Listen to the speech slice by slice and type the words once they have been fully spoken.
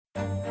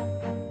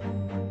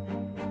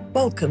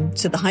Welcome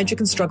to the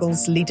Heidrick &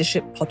 Struggles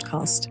Leadership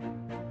Podcast.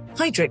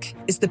 Heidrick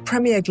is the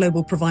premier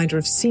global provider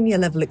of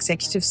senior-level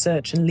executive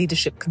search and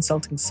leadership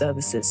consulting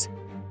services.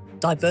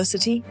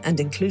 Diversity and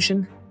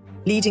inclusion,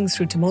 leading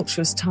through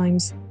tumultuous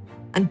times,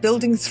 and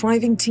building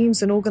thriving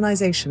teams and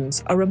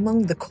organizations are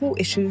among the core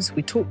issues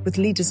we talk with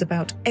leaders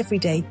about every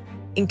day,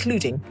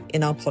 including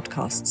in our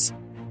podcasts.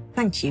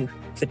 Thank you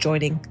for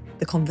joining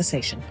the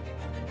conversation.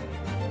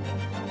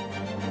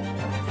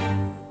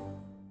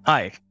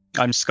 Hi,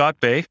 I'm Scott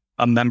Bay,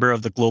 a member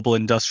of the Global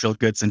Industrial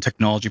Goods and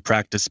Technology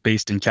practice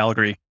based in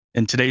Calgary.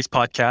 In today's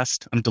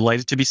podcast, I'm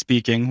delighted to be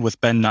speaking with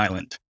Ben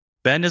Nyland.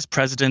 Ben is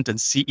president and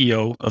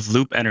CEO of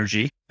Loop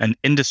Energy, an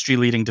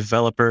industry-leading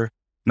developer,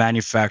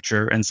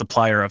 manufacturer, and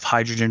supplier of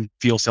hydrogen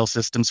fuel cell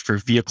systems for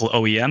vehicle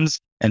OEMs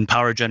and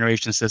power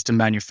generation system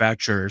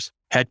manufacturers.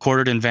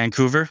 Headquartered in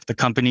Vancouver, the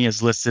company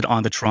is listed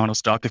on the Toronto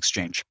Stock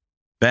Exchange.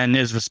 Ben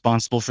is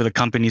responsible for the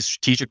company's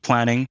strategic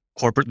planning,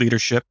 corporate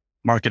leadership,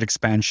 market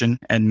expansion,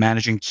 and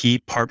managing key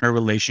partner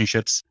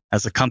relationships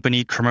as the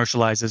company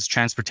commercializes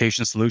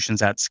transportation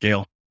solutions at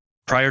scale.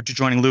 Prior to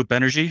joining Loop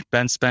Energy,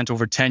 Ben spent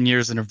over 10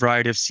 years in a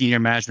variety of senior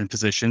management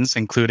positions,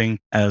 including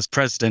as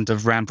president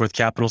of Rampworth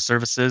Capital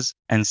Services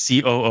and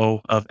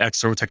COO of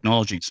Exro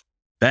Technologies.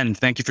 Ben,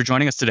 thank you for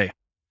joining us today.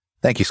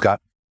 Thank you,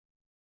 Scott.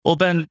 Well,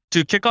 Ben,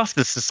 to kick off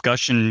this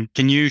discussion,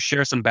 can you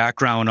share some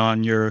background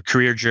on your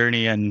career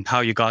journey and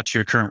how you got to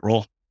your current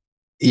role?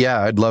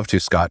 Yeah, I'd love to,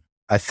 Scott.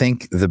 I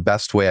think the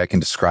best way I can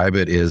describe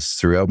it is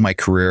throughout my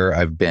career,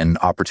 I've been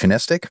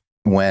opportunistic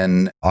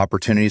when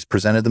opportunities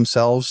presented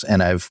themselves,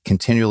 and I've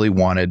continually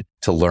wanted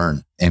to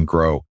learn and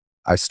grow.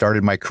 I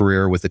started my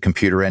career with a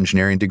computer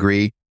engineering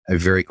degree. I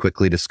very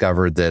quickly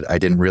discovered that I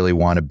didn't really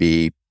want to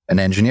be an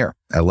engineer.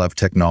 I love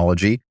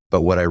technology,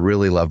 but what I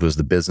really loved was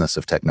the business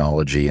of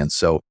technology. And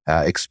so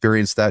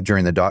experienced that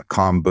during the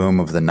dot-com boom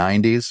of the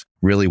 90s,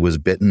 really was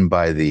bitten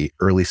by the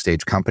early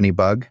stage company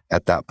bug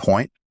at that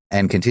point,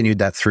 and continued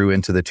that through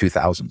into the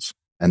 2000s.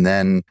 And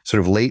then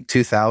sort of late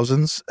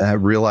 2000s, I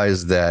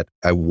realized that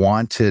I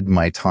wanted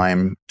my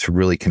time to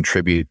really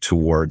contribute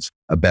towards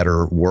a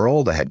better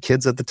world. I had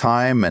kids at the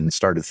time and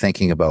started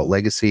thinking about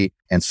legacy.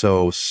 And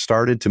so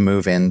started to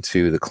move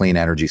into the clean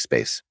energy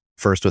space.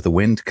 First with a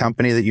wind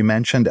company that you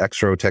mentioned,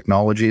 Exro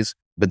Technologies.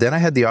 But then I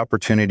had the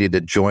opportunity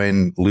to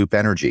join Loop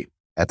Energy.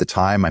 At the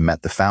time, I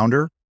met the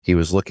founder. He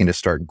was looking to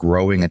start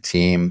growing a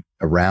team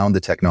around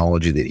the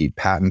technology that he'd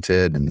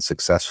patented and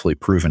successfully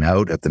proven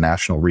out at the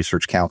National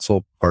Research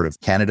Council, part of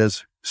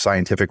Canada's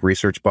scientific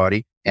research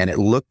body. And it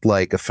looked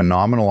like a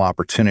phenomenal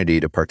opportunity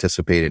to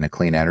participate in a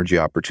clean energy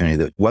opportunity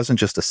that wasn't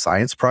just a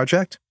science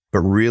project,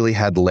 but really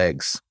had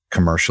legs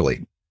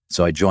commercially.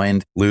 So I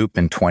joined Loop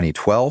in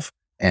 2012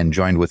 and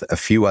joined with a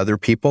few other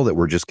people that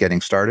were just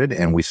getting started,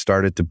 and we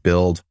started to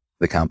build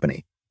the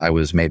company. I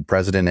was made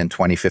president in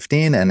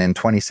 2015, and in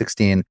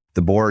 2016,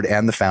 the board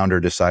and the founder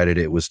decided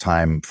it was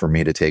time for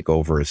me to take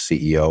over as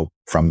CEO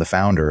from the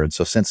founder. And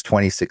so since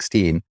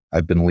 2016,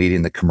 I've been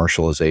leading the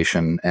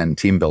commercialization and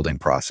team building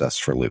process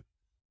for Loop.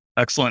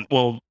 Excellent.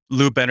 Well,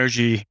 Loop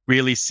Energy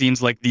really seems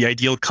like the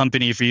ideal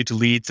company for you to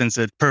lead, since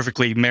it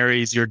perfectly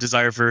marries your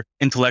desire for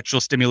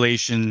intellectual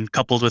stimulation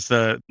coupled with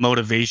the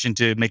motivation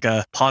to make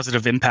a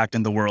positive impact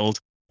in the world.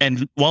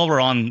 And while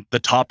we're on the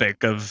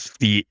topic of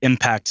the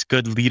impact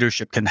good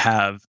leadership can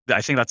have,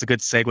 I think that's a good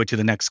segue to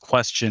the next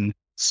question.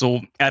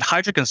 So at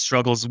Heidrick &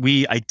 Struggles,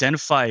 we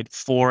identified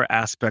 4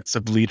 aspects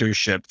of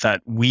leadership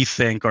that we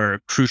think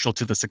are crucial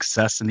to the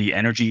success in the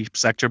energy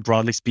sector,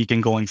 broadly speaking,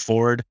 going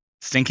forward.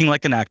 Thinking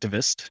like an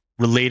activist,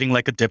 relating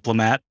like a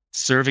diplomat,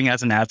 serving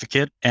as an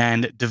advocate,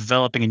 and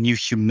developing a new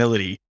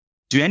humility.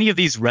 Do any of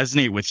these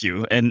resonate with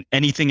you, and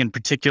anything in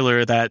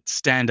particular that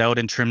stand out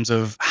in terms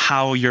of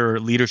how your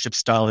leadership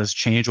style has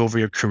changed over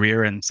your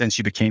career and since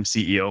you became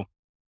CEO?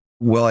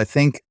 Well, I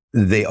think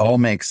they all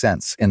make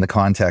sense in the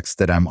context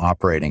that I'm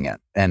operating in.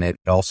 And it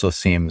also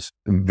seems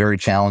very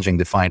challenging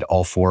to find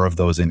all 4 of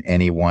those in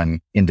any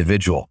one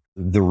individual.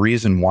 The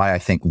reason why I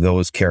think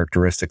those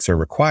characteristics are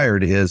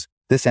required is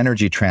this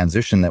energy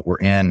transition that we're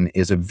in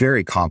is a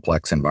very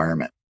complex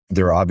environment.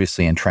 There are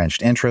obviously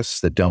entrenched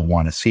interests that don't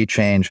want to see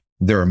change.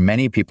 There are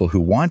many people who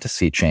want to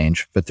see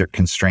change, but they're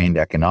constrained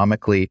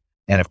economically.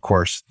 And of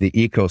course, the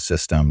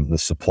ecosystem, the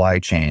supply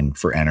chain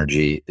for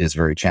energy is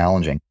very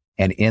challenging.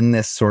 And in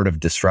this sort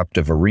of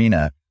disruptive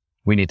arena,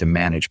 we need to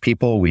manage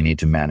people, we need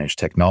to manage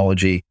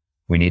technology,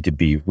 we need to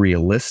be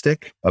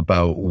realistic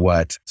about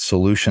what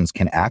solutions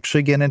can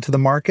actually get into the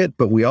market,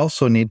 but we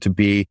also need to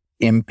be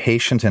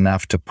impatient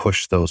enough to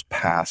push those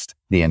past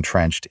the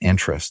entrenched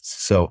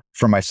interests. So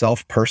for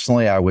myself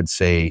personally, I would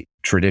say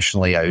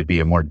traditionally I would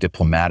be a more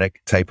diplomatic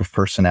type of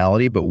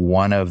personality, but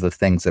one of the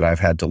things that I've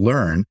had to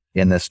learn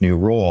in this new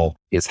role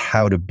is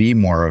how to be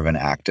more of an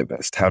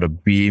activist, how to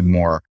be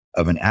more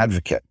of an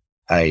advocate.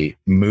 I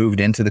moved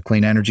into the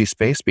clean energy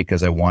space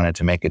because I wanted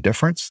to make a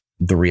difference.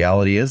 The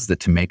reality is that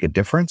to make a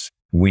difference,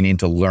 we need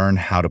to learn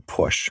how to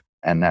push.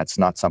 And that's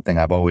not something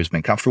I've always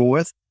been comfortable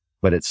with,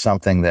 but it's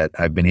something that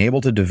I've been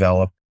able to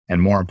develop.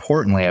 And more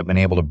importantly, I've been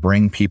able to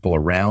bring people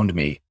around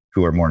me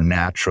who are more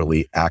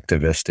naturally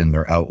activist in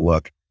their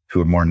outlook,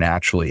 who are more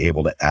naturally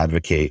able to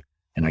advocate,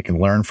 and I can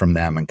learn from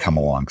them and come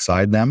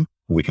alongside them.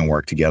 We can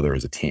work together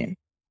as a team.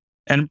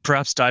 And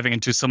perhaps diving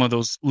into some of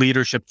those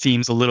leadership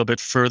themes a little bit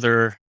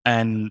further,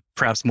 and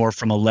perhaps more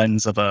from a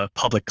lens of a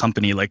public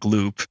company like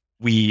Loop,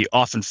 we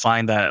often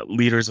find that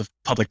leaders of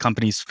public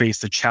companies face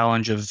the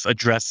challenge of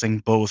addressing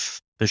both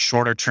the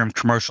shorter term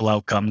commercial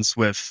outcomes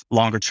with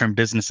longer term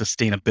business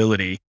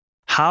sustainability.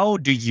 How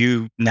do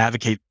you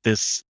navigate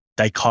this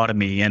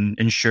dichotomy and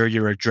ensure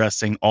you're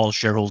addressing all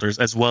shareholders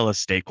as well as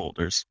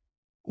stakeholders?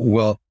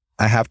 Well,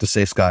 I have to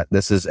say, Scott,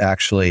 this is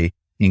actually,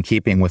 in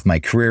keeping with my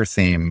career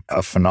theme,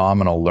 a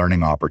phenomenal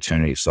learning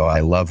opportunity. So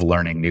I love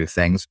learning new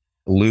things.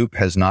 Loop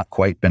has not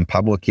quite been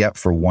public yet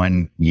for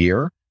 1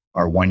 year.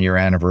 Our 1-year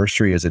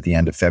anniversary is at the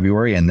end of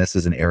February, and this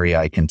is an area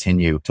I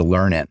continue to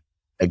learn in.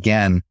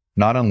 Again,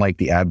 not unlike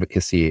the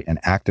advocacy and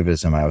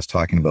activism I was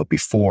talking about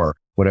before,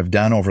 what I've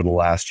done over the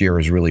last year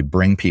is really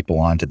bring people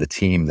onto the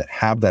team that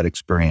have that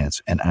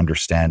experience and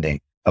understanding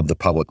of the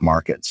public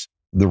markets.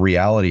 The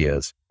reality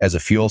is, as a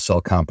fuel cell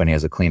company,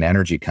 as a clean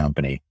energy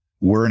company,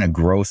 we're in a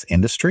growth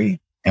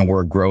industry and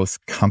we're a growth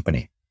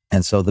company.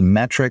 And so the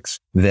metrics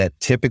that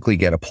typically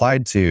get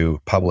applied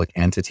to public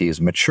entities,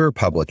 mature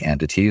public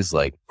entities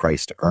like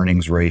price to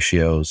earnings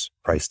ratios,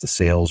 price to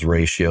sales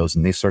ratios,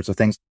 and these sorts of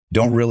things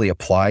don't really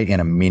apply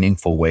in a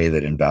meaningful way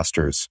that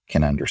investors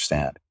can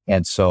understand.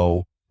 And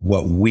so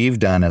what we've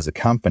done as a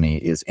company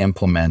is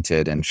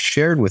implemented and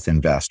shared with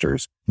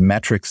investors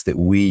metrics that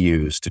we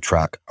use to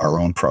track our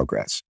own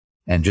progress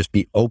and just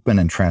be open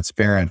and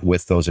transparent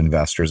with those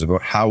investors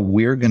about how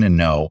we're going to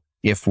know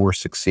if we're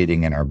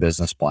succeeding in our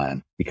business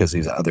plan, because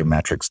these other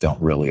metrics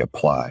don't really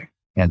apply.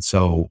 And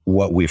so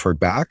what we've heard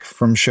back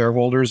from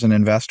shareholders and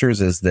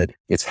investors is that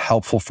it's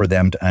helpful for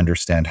them to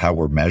understand how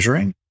we're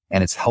measuring,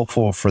 and it's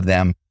helpful for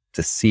them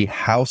to see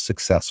how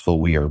successful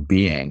we are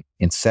being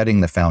in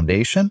setting the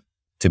foundation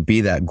to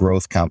be that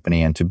growth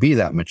company and to be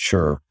that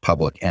mature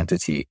public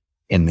entity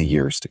in the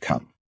years to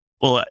come.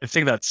 Well, I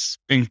think that's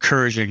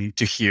encouraging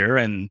to hear.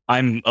 And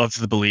I'm of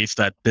the belief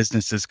that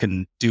businesses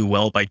can do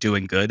well by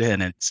doing good.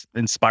 And it's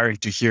inspiring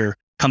to hear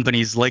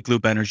companies like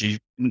Loop Energy,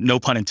 no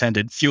pun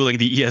intended, fueling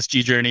the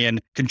ESG journey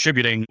and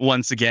contributing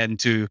once again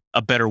to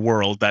a better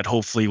world that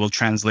hopefully will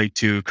translate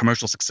to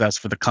commercial success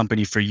for the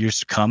company for years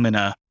to come in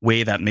a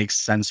way that makes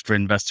sense for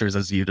investors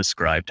as you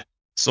described.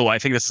 So I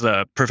think this is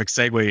a perfect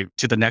segue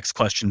to the next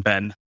question,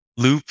 Ben.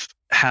 Loop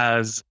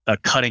has a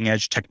cutting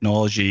edge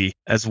technology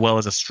as well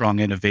as a strong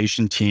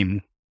innovation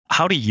team.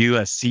 How do you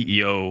as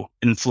CEO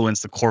influence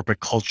the corporate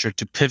culture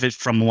to pivot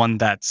from one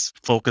that's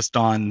focused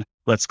on,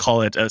 let's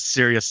call it a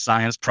serious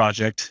science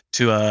project,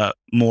 to a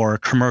more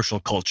commercial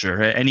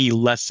culture? Any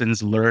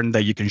lessons learned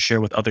that you can share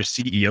with other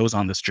CEOs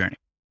on this journey?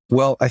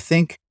 Well, I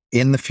think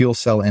in the fuel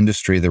cell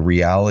industry, the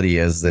reality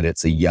is that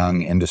it's a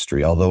young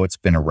industry. Although it's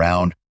been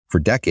around for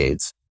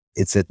decades,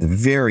 it's at the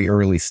very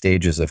early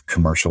stages of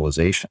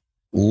commercialization.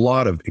 A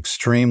lot of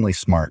extremely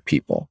smart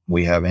people.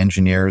 We have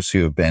engineers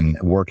who have been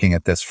working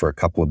at this for a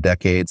couple of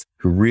decades,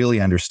 who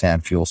really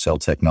understand fuel cell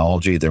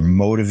technology. They're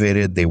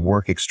motivated. They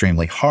work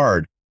extremely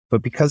hard.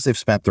 But because they've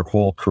spent their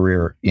whole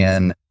career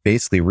in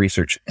basically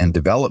research and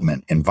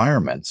development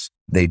environments,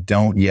 they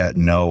don't yet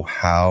know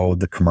how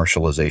the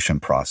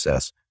commercialization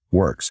process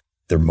works.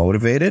 They're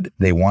motivated.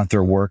 They want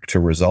their work to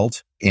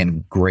result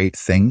in great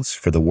things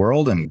for the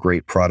world and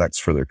great products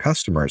for their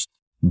customers,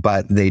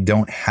 but they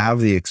don't have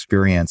the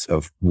experience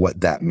of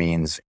what that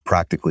means,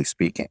 practically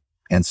speaking.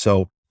 And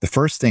so the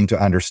first thing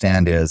to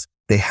understand is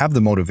they have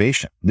the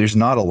motivation. There's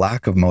not a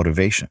lack of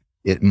motivation.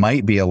 It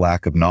might be a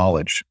lack of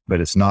knowledge,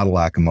 but it's not a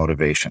lack of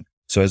motivation.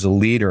 So as a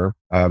leader,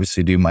 I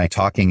obviously do my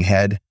talking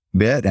head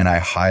bit and I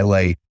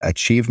highlight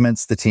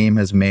achievements the team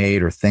has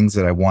made or things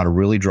that I want to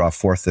really draw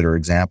forth that are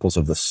examples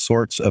of the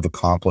sorts of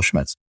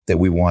accomplishments that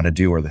we want to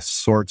do or the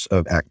sorts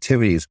of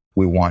activities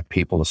we want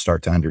people to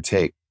start to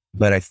undertake.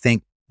 But I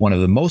think one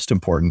of the most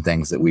important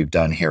things that we've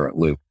done here at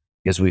Loop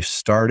is we've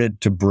started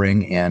to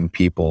bring in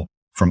people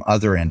from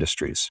other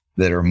industries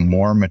that are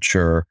more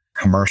mature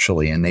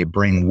commercially, and they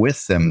bring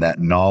with them that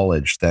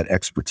knowledge, that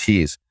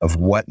expertise of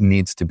what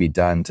needs to be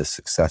done to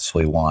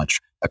successfully launch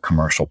a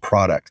commercial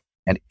product.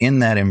 And in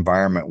that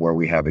environment where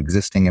we have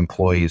existing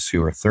employees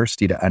who are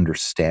thirsty to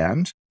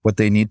understand what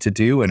they need to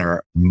do and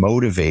are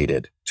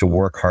motivated to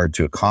work hard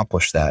to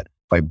accomplish that,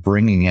 by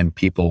bringing in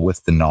people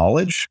with the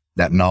knowledge,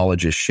 that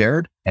knowledge is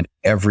shared and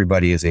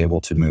everybody is able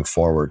to move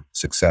forward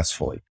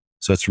successfully.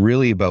 So it's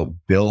really about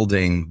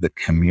building the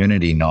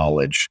community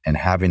knowledge and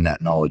having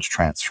that knowledge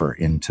transfer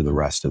into the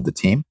rest of the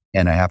team.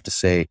 And I have to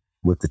say,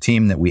 with the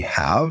team that we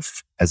have,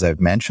 as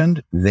I've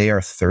mentioned, they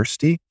are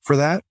thirsty for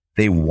that.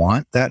 They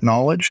want that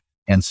knowledge.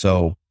 And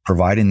so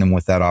providing them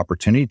with that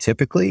opportunity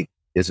typically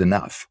is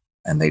enough,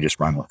 and they just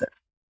run with it.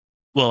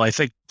 Well, I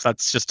think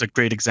that's just a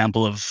great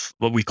example of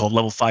what we call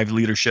level 5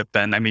 leadership,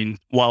 Ben. I mean,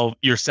 while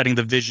you're setting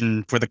the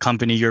vision for the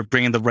company, you're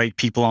bringing the right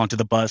people onto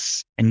the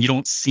bus, and you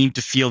don't seem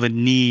to feel the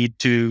need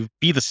to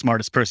be the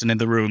smartest person in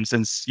the room,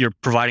 since you're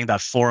providing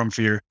that forum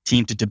for your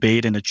team to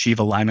debate and achieve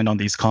alignment on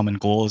these common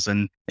goals.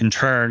 And in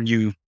turn,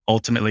 you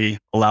ultimately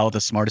allow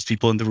the smartest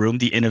people in the room,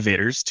 the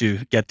innovators, to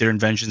get their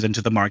inventions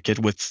into the market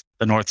with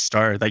the North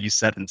Star that you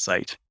set in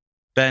sight.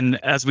 Ben,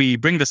 as we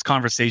bring this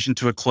conversation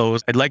to a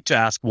close, I'd like to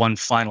ask one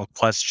final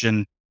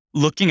question.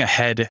 Looking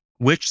ahead,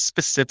 which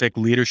specific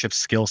leadership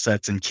skill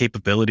sets and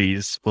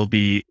capabilities will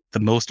be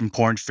the most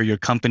important for your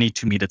company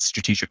to meet its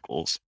strategic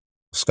goals?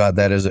 Scott,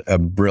 that is a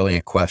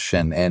brilliant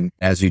question. And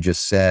as you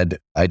just said,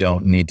 I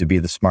don't need to be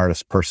the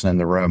smartest person in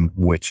the room,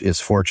 which is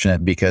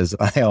fortunate because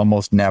I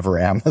almost never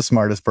am the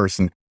smartest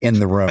person in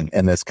the room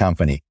in this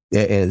company.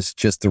 It is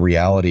just the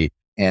reality.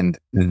 And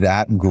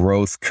that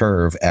growth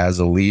curve as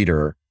a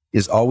leader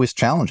is always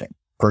challenging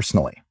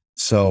personally.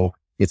 So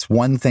it's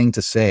one thing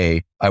to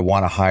say, I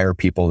want to hire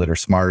people that are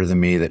smarter than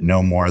me, that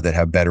know more, that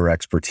have better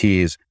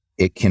expertise.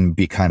 It can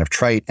be kind of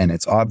trite and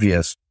it's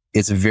obvious.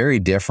 It's very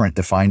different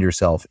to find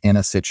yourself in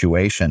a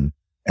situation,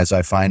 as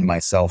I find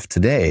myself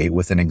today,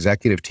 with an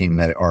executive team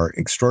that are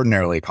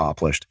extraordinarily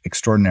accomplished,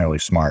 extraordinarily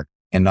smart.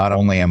 And not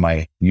only am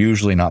I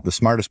usually not the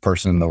smartest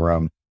person in the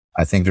room,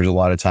 I think there's a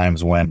lot of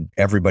times when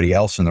everybody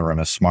else in the room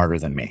is smarter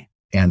than me.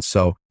 And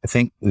so I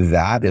think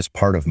that is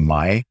part of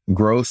my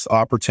growth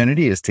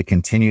opportunity, is to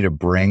continue to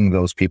bring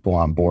those people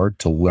on board,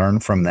 to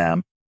learn from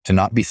them, to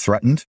not be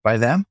threatened by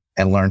them,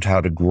 and learn how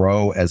to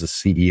grow as a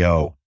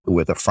CEO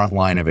with a front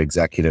line of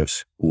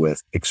executives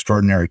with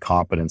extraordinary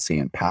competency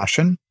and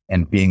passion,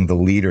 and being the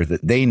leader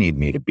that they need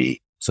me to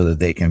be so that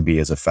they can be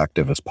as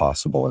effective as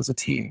possible as a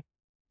team.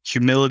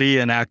 Humility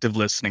and active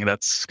listening.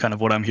 That's kind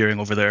of what I'm hearing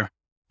over there.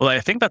 Well, I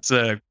think that's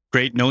a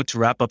great note to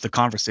wrap up the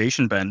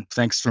conversation, Ben.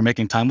 Thanks for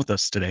making time with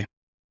us today.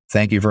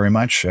 Thank you very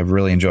much. I've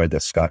really enjoyed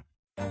this, Scott.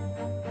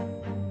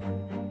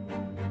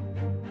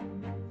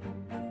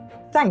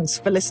 Thanks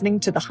for listening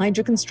to the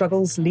Heidrick &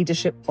 Struggles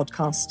Leadership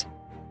Podcast.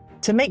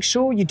 To make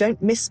sure you don't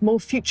miss more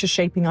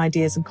future-shaping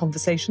ideas and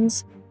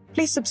conversations,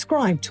 please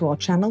subscribe to our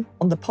channel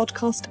on the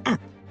podcast app.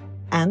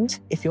 And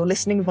if you're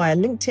listening via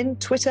LinkedIn,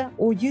 Twitter,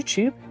 or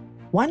YouTube,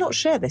 why not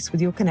share this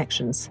with your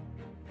connections?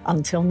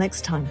 Until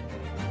next time.